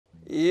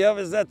Yep,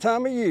 it's that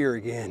time of year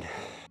again.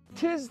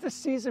 'Tis the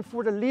season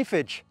for the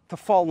leafage to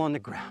fall on the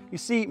ground. You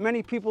see,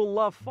 many people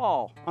love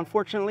fall.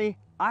 Unfortunately,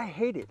 I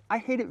hate it. I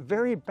hate it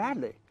very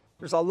badly.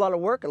 There's a lot of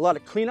work, a lot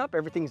of cleanup,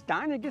 everything's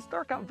dying, it gets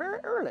dark out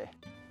very early.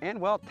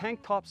 And well, tank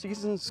top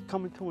season's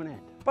coming to an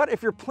end. But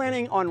if you're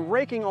planning on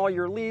raking all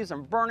your leaves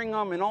and burning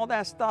them and all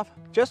that stuff,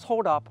 just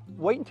hold up,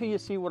 wait until you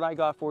see what I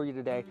got for you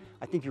today.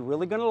 I think you're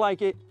really gonna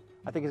like it.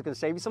 I think it's gonna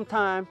save you some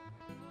time,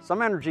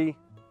 some energy,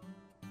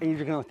 and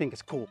you're gonna think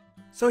it's cool.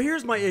 So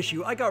here's my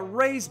issue. I got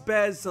raised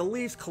beds, the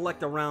leaves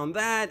collect around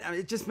that. I mean,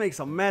 it just makes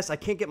a mess. I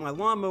can't get my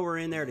lawnmower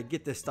in there to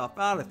get this stuff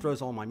out. It throws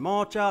all my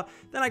mulch out.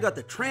 Then I got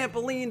the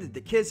trampoline that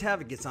the kids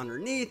have. It gets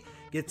underneath,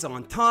 gets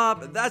on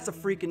top. That's a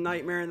freaking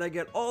nightmare. And I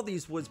get all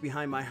these woods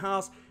behind my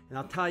house. And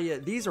I'll tell you,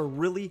 these are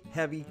really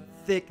heavy,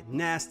 thick,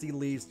 nasty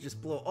leaves.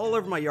 Just blow all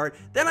over my yard.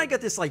 Then I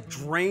got this like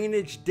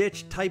drainage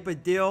ditch type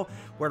of deal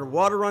where the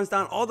water runs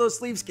down. All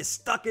those leaves get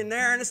stuck in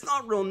there and it's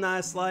not real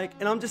nice like.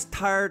 And I'm just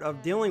tired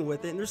of dealing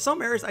with it. And there's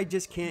some areas I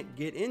just can't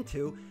get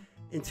into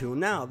until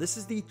now. This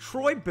is the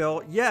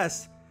Troy-Bilt.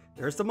 Yes,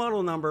 there's the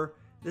model number.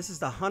 This is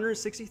the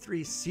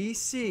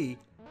 163cc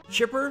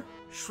chipper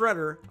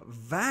shredder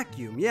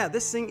vacuum. Yeah,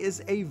 this thing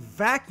is a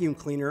vacuum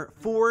cleaner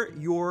for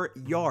your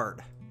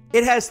yard.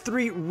 It has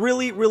three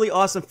really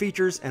awesome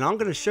features, and I'm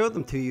going to show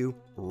them to you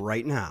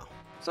right now.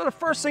 So the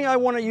first thing I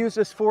want to use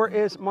this for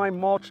is my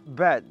mulch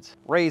beds,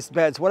 raised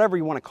beds, whatever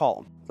you want to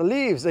call them. The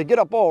leaves, they get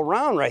up all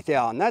around right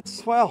there, and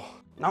that's, well,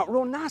 not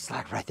real nice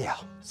like right there.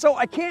 So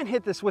I can't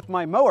hit this with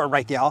my mower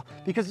right there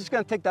because it's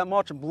going to take that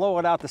mulch and blow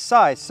it out the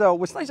side. So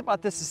what's nice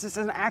about this is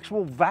an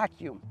actual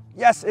vacuum.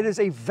 Yes, it is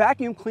a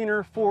vacuum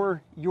cleaner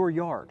for your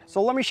yard.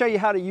 So let me show you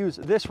how to use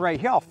this right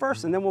here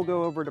first, and then we'll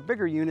go over the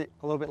bigger unit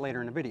a little bit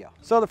later in the video.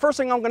 So the first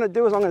thing I'm gonna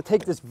do is I'm gonna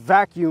take this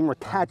vacuum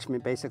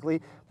attachment,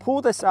 basically,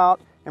 pull this out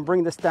and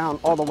bring this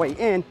down all the way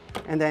in,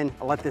 and then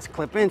I'll let this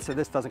clip in so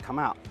this doesn't come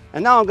out.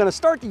 And now I'm gonna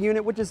start the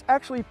unit, which is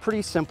actually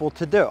pretty simple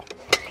to do.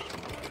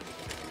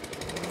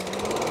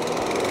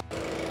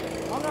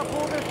 I'm gonna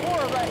pull this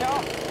forward right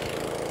now.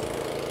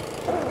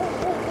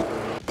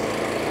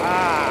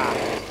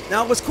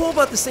 Now what's cool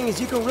about this thing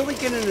is you can really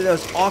get into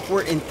those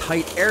awkward and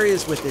tight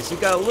areas with this. You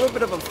got a little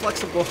bit of a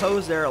flexible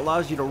hose there,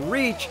 allows you to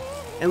reach,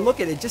 and look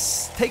at it,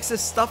 just takes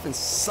this stuff and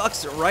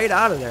sucks it right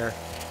out of there.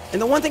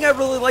 And the one thing I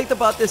really liked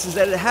about this is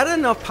that it had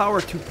enough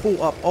power to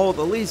pull up all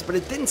the leaves, but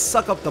it didn't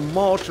suck up the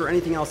mulch or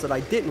anything else that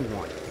I didn't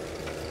want.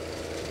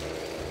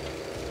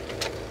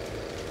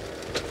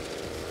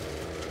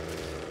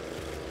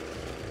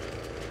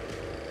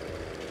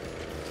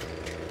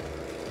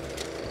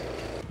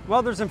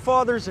 Mothers and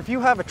fathers, if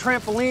you have a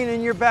trampoline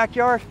in your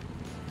backyard,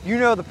 you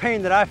know the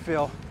pain that I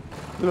feel.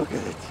 Look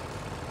at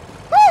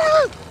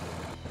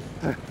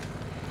it.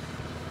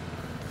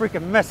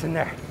 Freaking mess in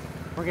there.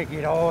 We're gonna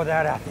get all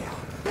that out there.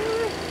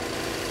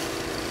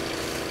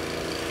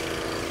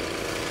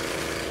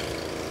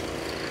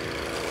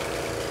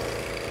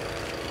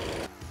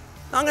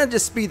 I'm gonna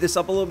just speed this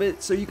up a little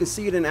bit so you can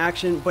see it in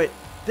action, but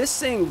this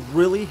thing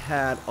really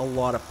had a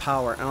lot of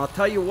power. And I'll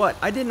tell you what,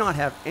 I did not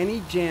have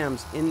any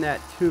jams in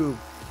that tube,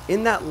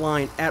 in that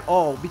line at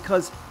all,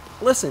 because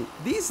listen,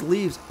 these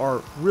leaves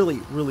are really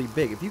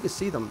big. If you can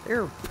see them,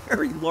 they're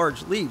very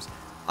large leaves.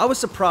 I was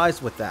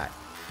surprised with that.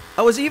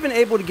 I was even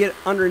able to get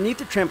underneath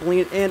the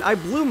trampoline, and I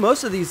blew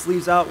most of these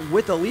leaves out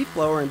with a leaf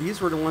blower, and these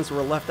were the ones that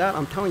were left out.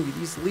 I'm telling you,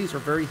 these leaves are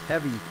very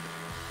heavy,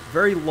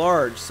 very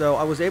large, so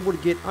I was able to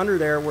get under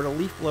there where the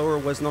leaf blower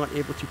was not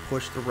able to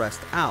push the rest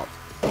out.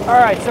 All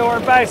right, so our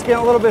bag's getting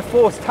a little bit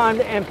full. It's time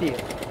to empty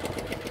it.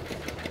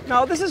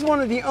 Now, this is one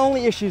of the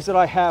only issues that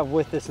I have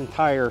with this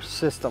entire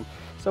system.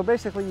 So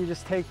basically, you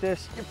just take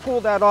this, you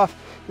pull that off,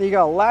 then you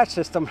got a latch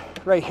system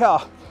right here.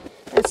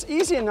 It's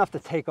easy enough to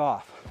take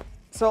off.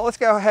 So let's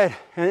go ahead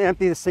and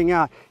empty this thing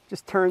out.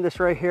 Just turn this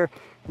right here,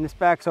 and this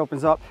back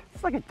opens up.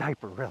 It's like a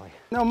diaper, really.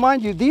 Now,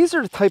 mind you, these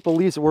are the type of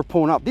leaves that we're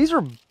pulling up. These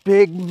are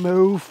big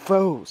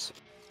mofos.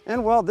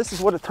 And well, this is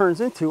what it turns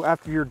into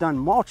after you're done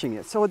mulching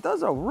it. So it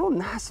does a real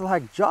nice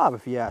like job,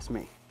 if you ask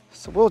me.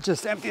 So we'll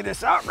just empty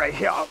this out right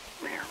here.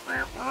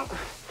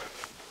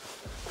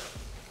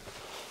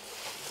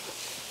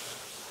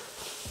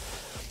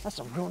 That's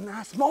a real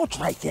nice mulch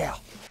right there.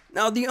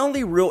 Now, the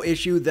only real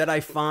issue that I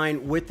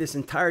find with this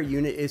entire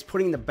unit is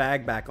putting the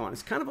bag back on.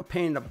 It's kind of a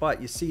pain in the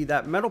butt. You see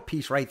that metal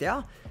piece right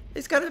there?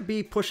 It's got to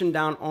be pushing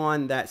down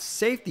on that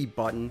safety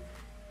button,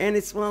 and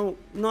it's, well,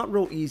 not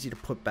real easy to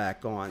put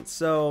back on.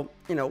 So,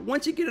 you know,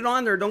 once you get it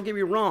on there, don't get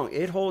me wrong,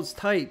 it holds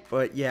tight,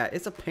 but yeah,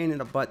 it's a pain in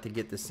the butt to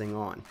get this thing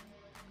on.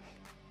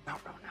 Not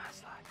real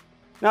nice like.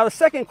 Now, the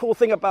second cool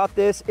thing about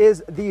this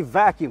is the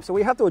vacuum. So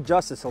we have to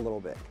adjust this a little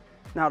bit.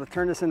 Now, to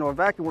turn this into a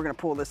vacuum, we're gonna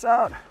pull this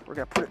out. We're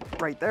gonna put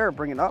it right there,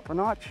 bring it up a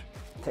notch.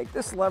 Take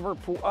this lever,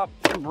 pull up,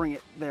 and bring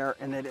it there,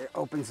 and then it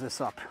opens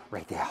this up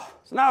right there.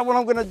 So now what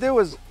I'm gonna do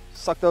is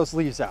suck those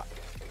leaves out.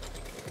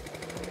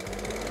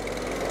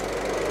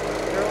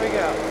 There we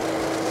go.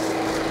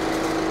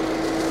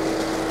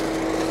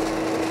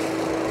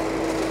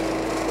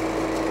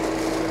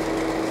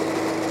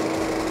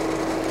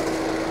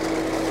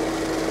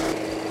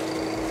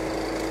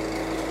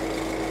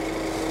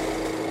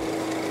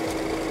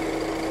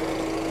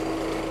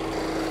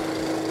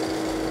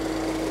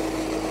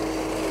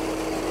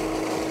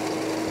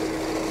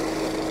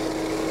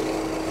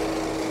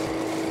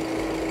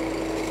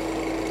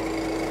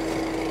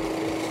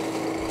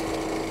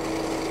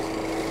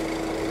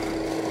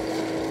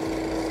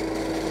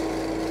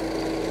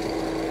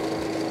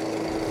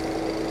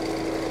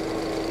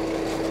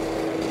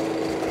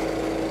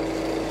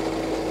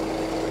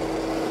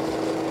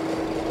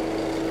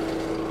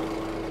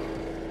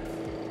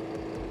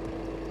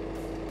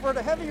 For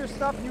the heavier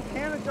stuff, you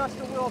can adjust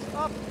the wheels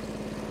up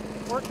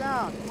or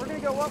down. We're gonna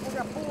go up, we're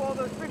gonna pull all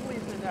those big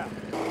leaves in there.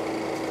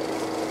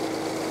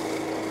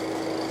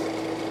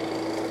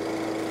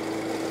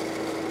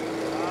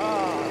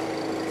 Ah,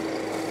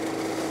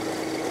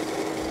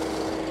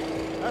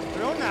 that's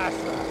real nice.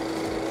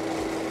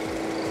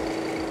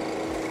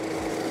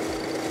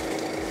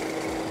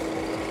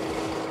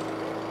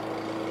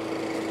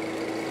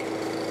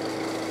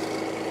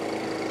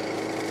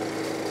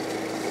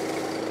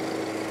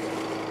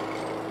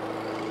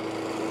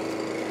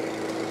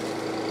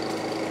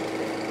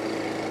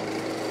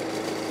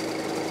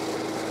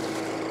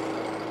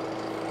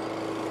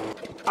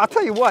 I'll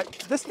tell you what,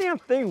 this damn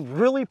thing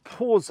really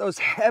pulls those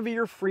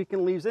heavier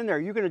freaking leaves in there.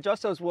 You can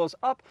adjust those wheels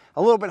up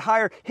a little bit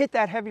higher, hit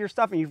that heavier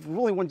stuff, and you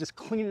really want to just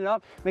clean it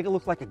up, make it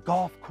look like a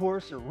golf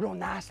course or real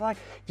nice like.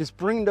 Just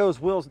bring those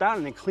wheels down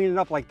and then clean it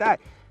up like that.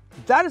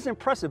 That is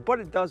impressive, but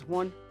it does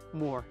one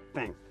more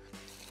thing.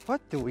 What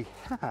do we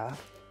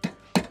have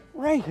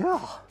right here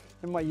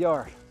in my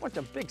yard? A bunch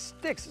of big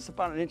sticks. It's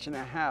about 1.5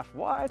 inches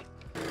wide.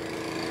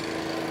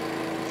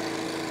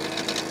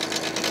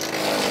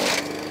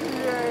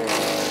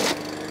 Yay.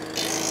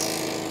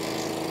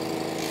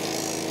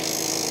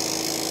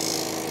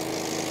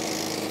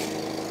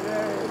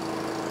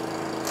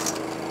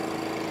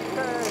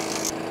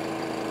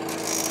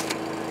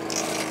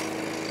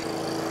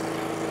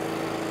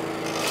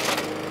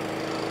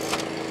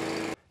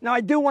 Now,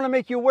 I do want to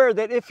make you aware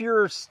that if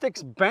your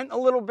stick's bent a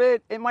little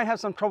bit, it might have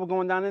some trouble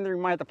going down in there.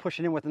 You might have to push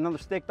it in with another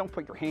stick. Don't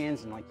put your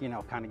hands and, like, you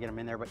know, kind of get them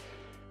in there. But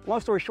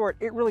long story short,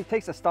 it really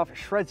takes the stuff,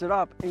 shreds it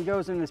up, and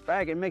goes in this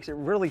bag. It makes it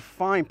really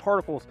fine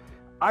particles.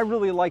 I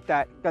really like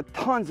that. Got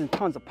tons and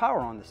tons of power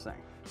on this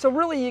thing. So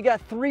really, you got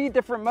 3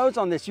 different modes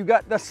on this. You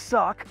got the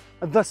suck,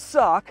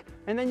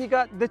 and then you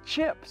got the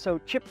chip.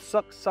 So chip,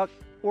 suck,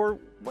 or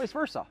vice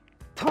versa.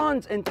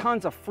 Tons and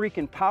tons of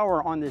freaking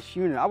power on this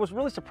unit. I was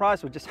really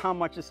surprised with just how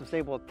much this was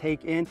able to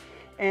take in.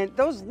 And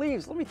those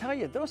leaves, let me tell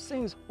you, those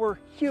things were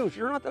huge.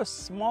 You're not those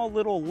small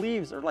little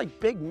leaves. They're like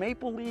big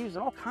maple leaves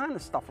and all kinds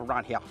of stuff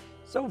around here.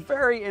 So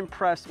very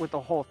impressed with the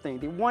whole thing.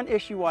 The one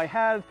issue I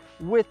had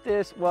with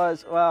this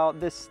was, well,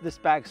 this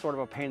bag's sort of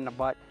a pain in the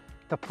butt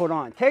to put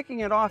on. Taking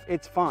it off,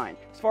 it's fine.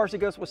 As far as it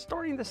goes with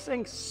starting this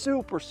thing,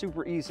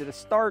 super easy to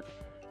start.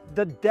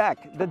 The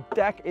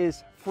deck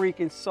is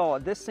freaking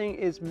solid. This thing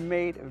is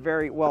made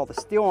very well. The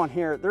steel on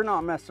here, they're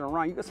not messing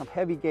around. You got some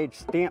heavy gauge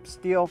stamped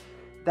steel.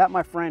 That,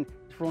 my friend,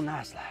 is real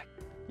nice like.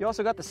 You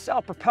also got the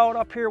self-propelled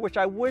up here, which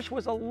I wish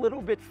was a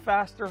little bit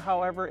faster.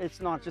 However, it's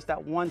not, just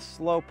that one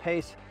slow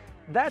pace.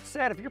 That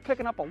said, if you're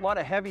picking up a lot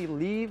of heavy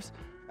leaves,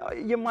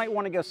 you might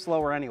want to go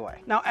slower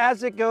anyway. Now,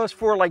 as it goes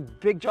for like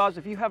big jobs,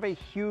 if you have a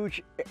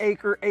huge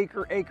acre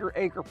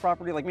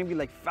property, like maybe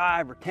like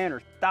 5 or 10 or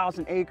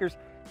 1,000 acres,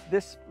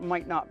 this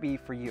might not be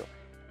for you.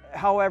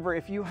 However,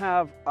 if you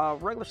have a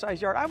regular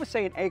sized yard, I would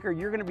say 1 acre,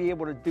 you're gonna be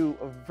able to do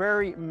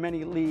very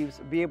many leaves,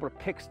 be able to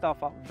pick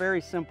stuff up,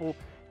 very simple.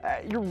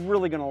 You're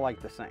really gonna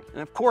like this thing.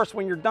 And of course,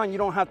 when you're done, you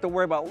don't have to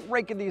worry about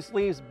raking these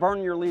leaves,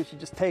 burning your leaves. You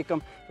just take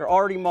them, they're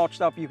already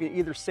mulched up. You can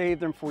either save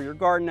them for your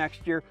garden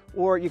next year,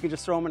 or you can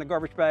just throw them in a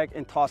garbage bag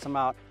and toss them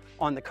out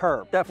on the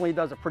curb. Definitely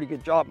does a pretty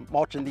good job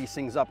mulching these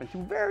things up into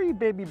very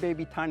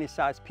baby tiny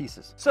sized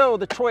pieces. So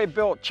the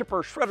Troy-Bilt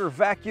chipper shredder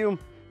vacuum,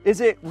 is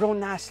it real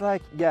nice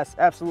like? Yes,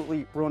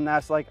 absolutely real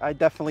nice like. I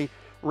definitely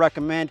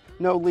recommend.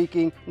 No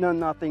leaking, no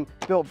nothing,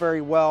 built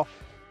very well.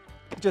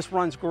 It just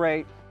runs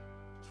great.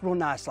 It's real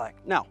nice like.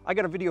 Now, I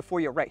got a video for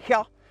you right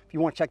here. If you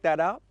want to check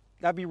that out,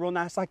 that'd be real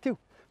nice like too.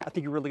 I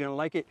think you're really gonna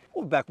like it.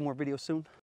 We'll be back with more videos soon.